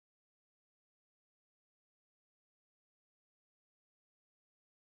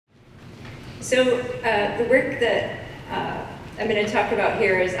So the work that I'm going to talk about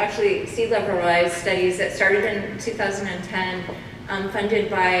here is actually sea level rise studies that started in 2010,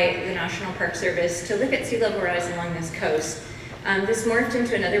 funded by the National Park Service to look at sea level rise along this coast. This morphed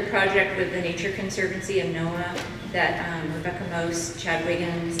into another project with the Nature Conservancy of NOAA that Rebecca Mose, Chad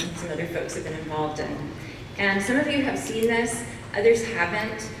Wiggins, and some other folks have been involved in. And some of you have seen this, others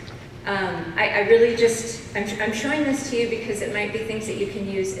haven't. I really just, I'm showing this to you because it might be things that you can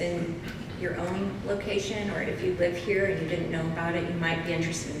use in your own location, or if you live here and you didn't know about it, you might be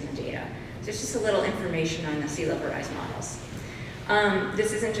interested in the data. So it's just a little information on the sea level rise models.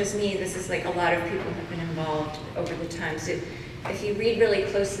 This isn't just me, this is like a lot of people have been involved over the time. So if you read really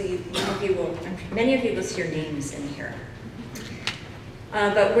closely, many of you will see your names in here.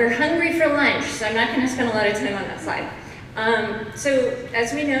 But we're hungry for lunch, so I'm not going to spend a lot of time on that slide. So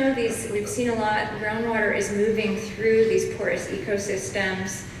as we know, we've seen a lot, groundwater is moving through these porous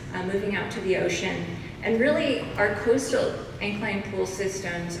ecosystems, moving out to the ocean. And really, our coastal anchialine pool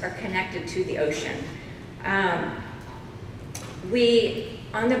systems are connected to the ocean. On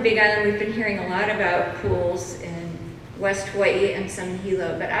the Big Island, we've been hearing a lot about pools in West Hawaii and some in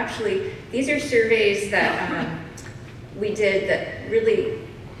Hilo, but actually, these are surveys that we did that really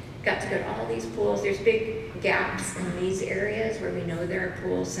got to go to all these pools. There's big gaps in these areas where we know there are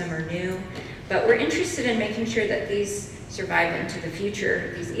pools, some are new, but we're interested in making sure that these survive into the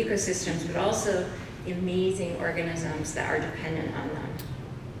future, these ecosystems, but also the amazing organisms that are dependent on them,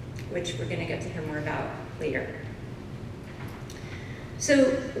 which we're going to get to hear more about later. So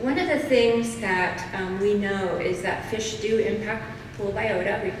one of the things that we know is that fish do impact pool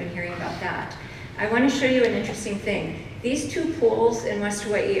biota. We've been hearing about that. I want to show you an interesting thing. These two pools in West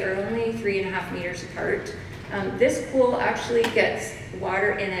Hawaii are only 3.5 meters apart. This pool actually gets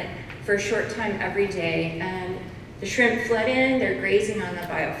water in it for a short time every day, and the shrimp flood in, they're grazing on the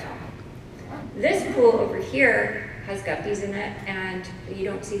biofilm. This pool over here has guppies in it, and you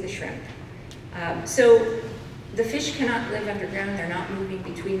don't see the shrimp. So the fish cannot live underground, they're not moving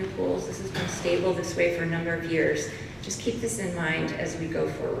between the pools. This has been stable this way for a number of years. Just keep this in mind as we go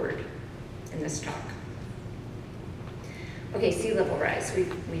forward in this talk. Okay, sea level rise.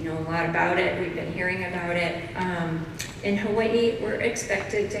 We know a lot about it. We've been hearing about it. In Hawaii, we're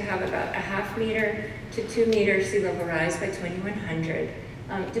expected to have about 1/2 meter to 2 meter sea level rise by 2100,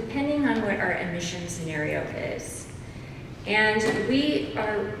 depending on what our emission scenario is. And we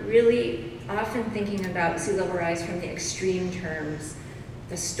are really often thinking about sea level rise from the extreme terms,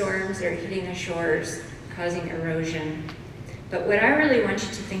 the storms that are hitting the shores, causing erosion. But what I really want you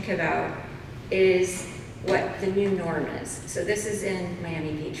to think about is what the new norm is. So this is in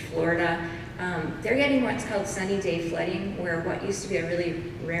Miami Beach, Florida. They're getting what's called sunny day flooding, where what used to be a really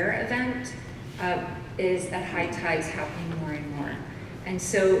rare event is at high tides happening more and more. And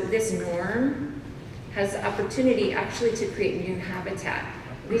so this norm has the opportunity actually to create new habitat.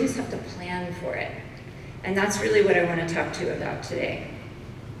 We just have to plan for it. And that's really what I want to talk to you about today.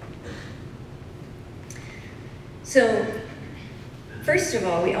 So, first of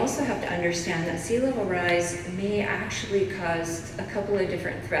all, we also have to understand that sea level rise may actually cause a couple of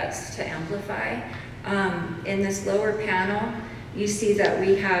different threats to amplify. In this lower panel, you see that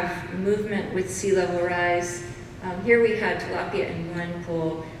we have movement with sea level rise. Here we had tilapia in one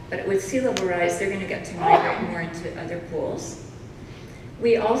pool, but with sea level rise, they're going to get to migrate more into other pools.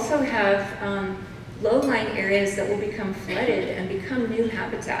 We also have low-lying areas that will become flooded and become new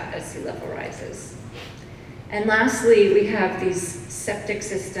habitat as sea level rises. And lastly, we have these septic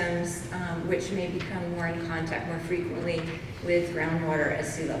systems which may become more in contact more frequently with groundwater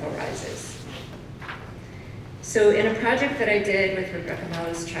as sea level rises. So in a project that I did with Rebecca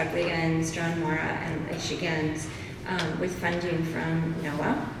Mose, Chad Wiggins, John Marra, and Ayesha Genz, with funding from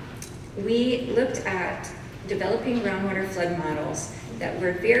NOAA, we looked at developing groundwater flood models that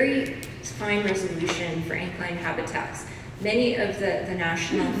were very fine resolution for anchialine habitats. Many of the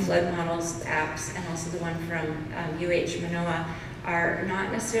national flood models, apps, and also the one from Manoa are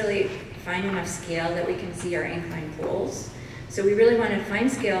not necessarily fine enough scale that we can see our anchialine pools. So we really wanted fine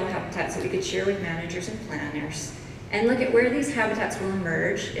scale habitats that we could share with managers and planners and look at where these habitats will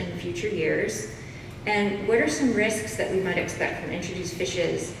emerge in future years and what are some risks that we might expect from introduced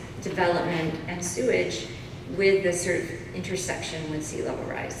fishes, development, and sewage with this sort of intersection with sea level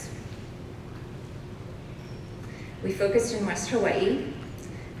rise. We focused in West Hawaii.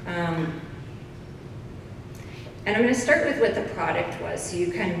 And I'm going to start with what the product was so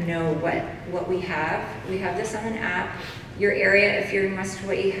you kind of know what we have. We have this on an app. Your area, if you're in West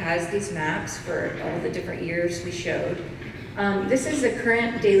Hawaii, has these maps for all the different years we showed. This is the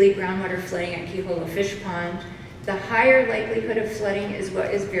current daily groundwater flooding at Kiholo Fish Pond. The higher likelihood of flooding is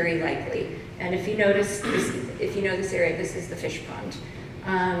what is very likely. And if you notice, if you know this area, this is the fish pond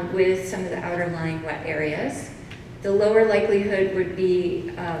with some of the outer lying wet areas. The lower likelihood would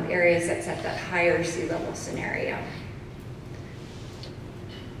be areas that's at that higher sea level scenario.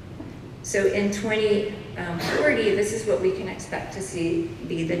 So in 2040, this is what we can expect to see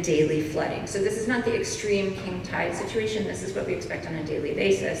be the daily flooding. So this is not the extreme king tide situation. This is what we expect on a daily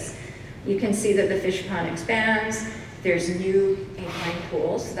basis. You can see that the fish pond expands. There's new inclined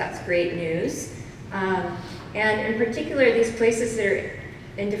pools, so that's great news. And in particular, these places that are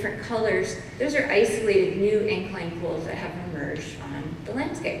in different colors, those are isolated new inclined pools that have emerged on the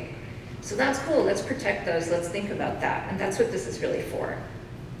landscape. So that's cool, let's protect those, let's think about that, and that's what this is really for.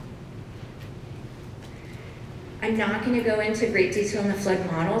 I'm not going to go into great detail in the flood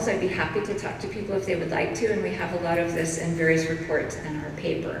models. I'd be happy to talk to people if they would like to, and we have a lot of this in various reports in our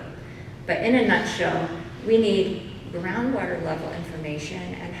paper. But in a nutshell, we need groundwater level information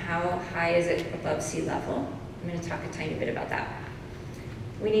and how high is it above sea level. I'm going to talk a tiny bit about that.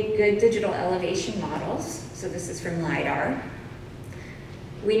 We need good digital elevation models. So this is from LIDAR.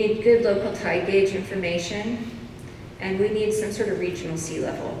 We need good local tide gauge information, and we need some sort of regional sea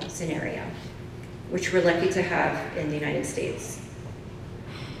level scenario, which we're lucky to have in the United States.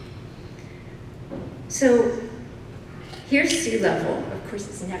 So here's sea level. Of course,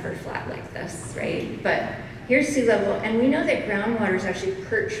 it's never flat like this, right? But here's sea level, and we know that groundwater is actually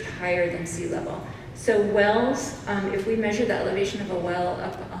perched higher than sea level. So wells, if we measure the elevation of a well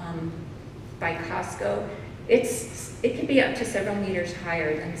up by Costco, it could be up to several meters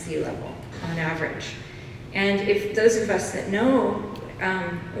higher than sea level on average. And if those of us that know,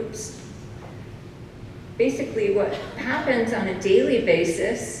 basically what happens on a daily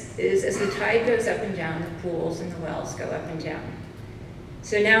basis is as the tide goes up and down, the pools and the wells go up and down.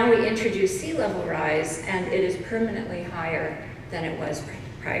 So now we introduce sea level rise, and it is permanently higher than it was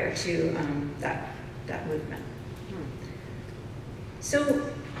prior to that movement. So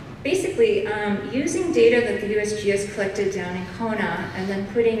basically, using data that the USGS collected down in Kona and then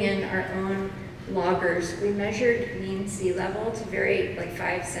putting in our own loggers, we measured mean sea level to very like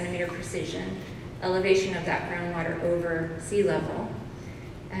 5 centimeter precision, elevation of that groundwater over sea level.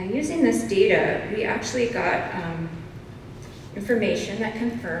 Using this data, we actually got information that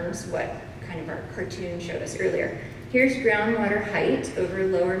confirms what kind of our cartoon showed us earlier. Here's groundwater height over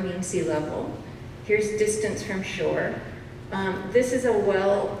lower mean sea level. Here's distance from shore. This is a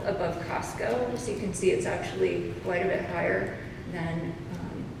well above Costco, so you can see it's actually quite a bit higher than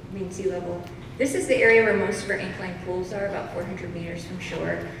mean sea level. This is the area where most of our inclined pools are, about 400 meters from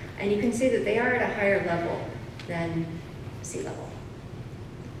shore, and you can see that they are at a higher level than sea level.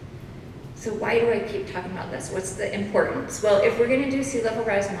 So why do I keep talking about this? What's the importance? Well, if we're going to do sea level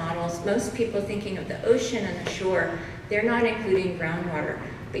rise models, most people thinking of the ocean and the shore, they're not including groundwater,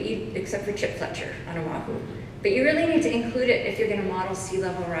 but except for Chip Fletcher on Oahu. But you really need to include it if you're going to model sea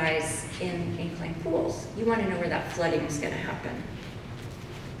level rise in inclined pools. You want to know where that flooding is going to happen.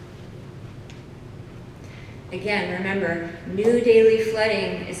 Again, remember, new daily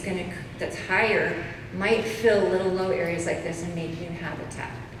flooding is that's higher might fill little low areas like this and make new habitat.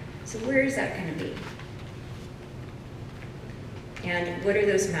 So where is that going to be? And what do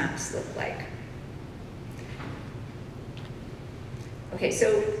those maps look like? Okay,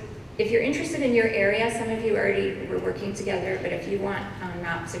 so if you're interested in your area, some of you already were working together, but if you want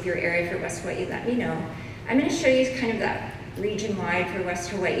maps of your area for West Hawaii, let me know. I'm going to show you kind of that region-wide for West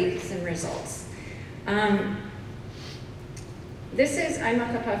Hawaii, some results. This is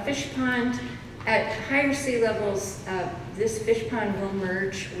Aimakapa Fish Pond. At higher sea levels, this fish pond will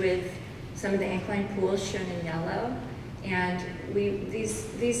merge with some of the inclined pools shown in yellow. And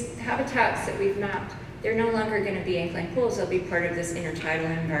these habitats that we've mapped, they're no longer going to be inclined pools. They'll be part of this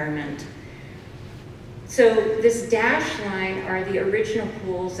intertidal environment. So this dashed line are the original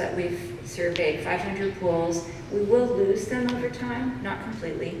pools that we've surveyed, 500 pools. We will lose them over time, not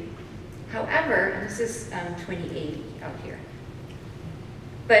completely. However, and this is 2080 out here.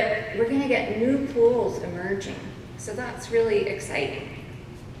 But we're going to get new pools emerging, so that's really exciting.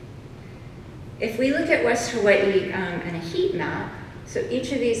 If we look at West Hawaii in a heat map, so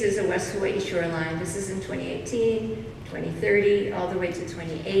each of these is a West Hawaii shoreline. This is in 2018, 2030, all the way to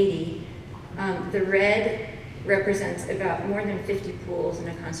 2080. The red represents about more than 50 pools in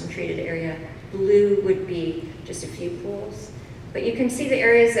a concentrated area. Blue would be just a few pools. But you can see the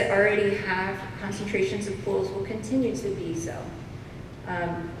areas that already have concentrations of pools will continue to be so.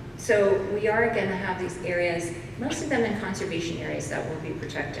 So we are going to have these areas, most of them in conservation areas, that will be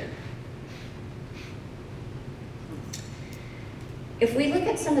protected. If we look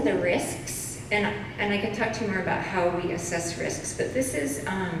at some of the risks and I can talk to you more about how we assess risks, but this is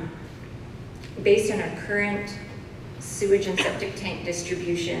based on our current sewage and septic tank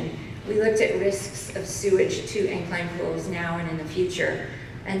distribution. We looked at risks of sewage to incline pools now and in the future.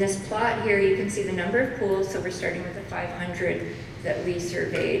 And this plot here, you can see the number of pools, so we're starting with the 500 that we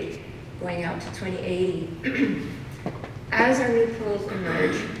surveyed, going out to 2080. As our new pools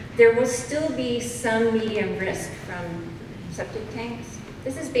emerge, there will still be some medium risk from septic tanks.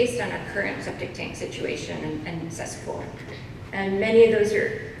 This is based on our current septic tank situation and cesspool. And many of those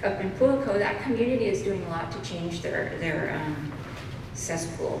are up in Puako. That community is doing a lot to change their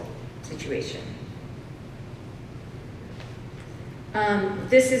cesspool situation.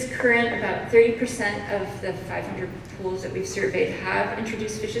 This is current. About 30% of the 500 pools that we've surveyed have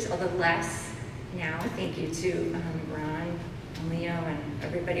introduced fishes, although less now. Thank you to Ron and Leo and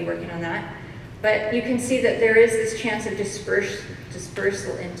everybody working on that. But you can see that there is this chance of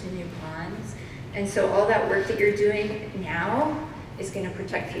dispersal into new ponds. And so all that work that you're doing now is going to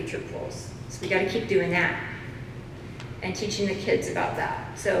protect future pools. So we got to keep doing that and teaching the kids about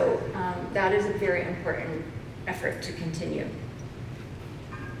that. So that is a very important effort to continue.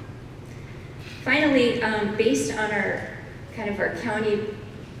 Finally, based on our our county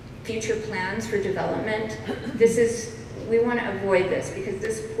future plans for development, we want to avoid this because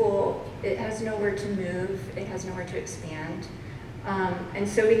this pool, it has nowhere to move, it has nowhere to expand. And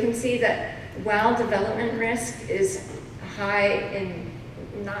so we can see that while development risk is high in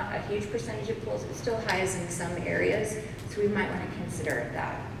not a huge percentage of pools, it still high as in some areas, so we might want to consider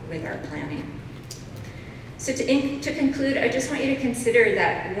that with our planning. So to conclude, I just want you to consider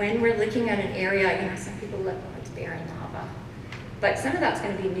that when we're looking at an area, some people look, oh, it's barren lava, but some of that's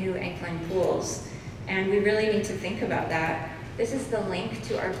going to be new incline pools, and we really need to think about that. This is the link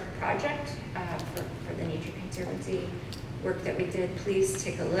to our project for the Nature Conservancy work that we did. Please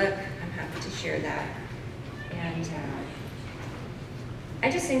take a look. I'm happy to share that. And I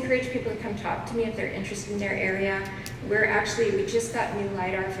just encourage people to come talk to me if they're interested in their area. We just got new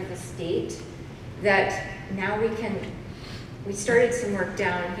LiDAR for the state that now we started some work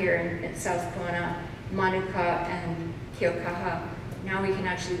down here in South Kona, Manuka, and Keaukaha. Now we can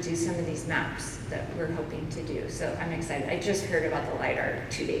actually do some of these maps that we're hoping to do. So I'm excited. I just heard about the LiDAR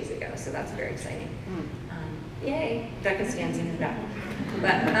 2 days ago, so that's very exciting. Yay, Becca stands in the back.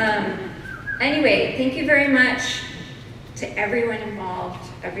 But anyway, thank you very much to everyone involved,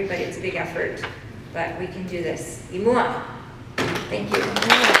 everybody. It's a big effort, but we can do this. Imua. Thank you.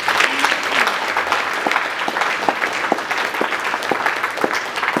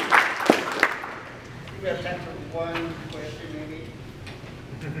 We have time for one question, maybe.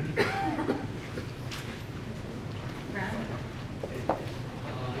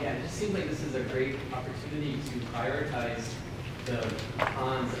 Yeah, it just seems like this is a great opportunity to prioritize the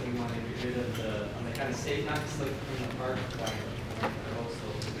ponds that we want to get rid of on the kind of state, not just like in the park, but also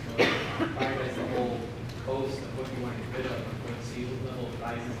prioritize the whole coast of what you want to get rid of when sea level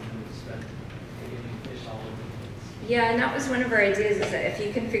rises and we spend fish all over the place. Yeah, and that was one of our ideas, is that if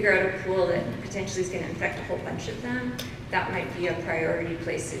you can figure out a pool that potentially is going to infect a whole bunch of them, that might be a priority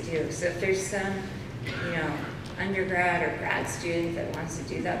place to do. So if there's some, undergrad or grad student that wants to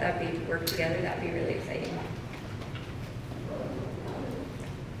do that, that'd be work together, that'd be really exciting.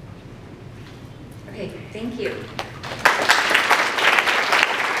 Okay, thank you.